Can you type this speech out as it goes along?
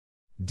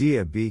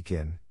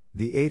DiaBeacon,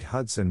 the 8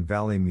 Hudson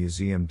Valley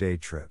Museum Day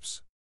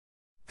Trips.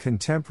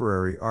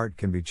 Contemporary art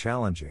can be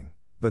challenging,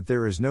 but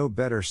there is no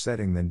better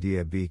setting than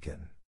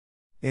DiaBeacon.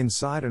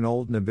 Inside an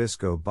old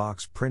Nabisco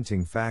box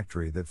printing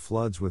factory that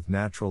floods with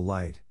natural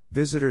light,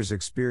 visitors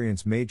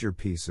experience major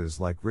pieces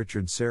like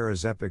Richard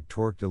Serra's epic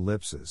torqued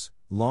Ellipses,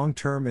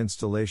 long-term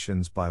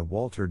installations by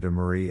Walter de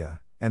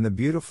Maria, and the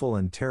beautiful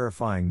and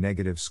terrifying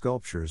negative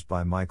sculptures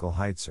by Michael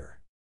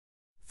Heizer.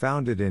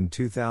 Founded in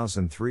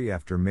 2003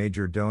 after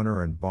major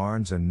donor and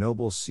Barnes &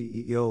 Noble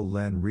CEO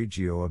Len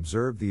Riggio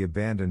observed the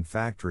abandoned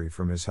factory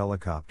from his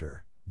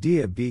helicopter,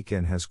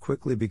 DiaBeacon has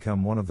quickly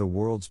become one of the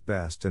world's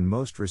best and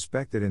most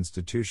respected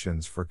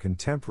institutions for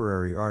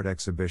contemporary art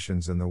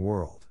exhibitions in the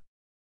world.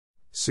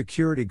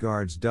 Security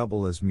guards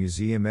double as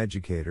museum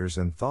educators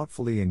and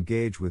thoughtfully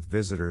engage with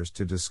visitors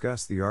to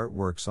discuss the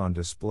artworks on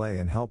display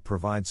and help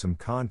provide some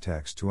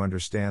context to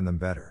understand them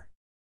better.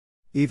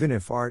 Even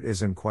if art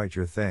isn't quite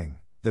your thing,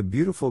 the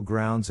beautiful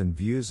grounds and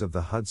views of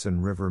the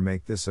Hudson River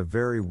make this a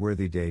very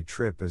worthy day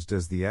trip, as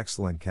does the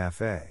excellent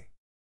cafe.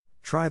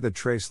 Try the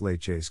Tres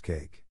Leches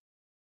cake.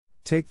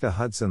 Take the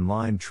Hudson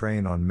Line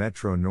train on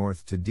Metro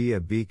North to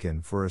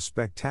DiaBeacon for a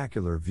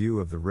spectacular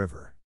view of the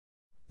river.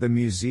 The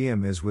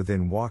museum is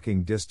within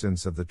walking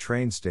distance of the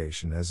train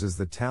station, as is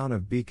the town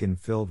of Beacon,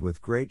 filled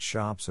with great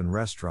shops and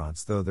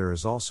restaurants, though there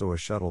is also a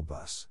shuttle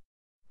bus.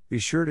 Be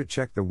sure to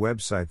check the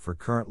website for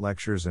current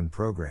lectures and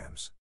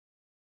programs.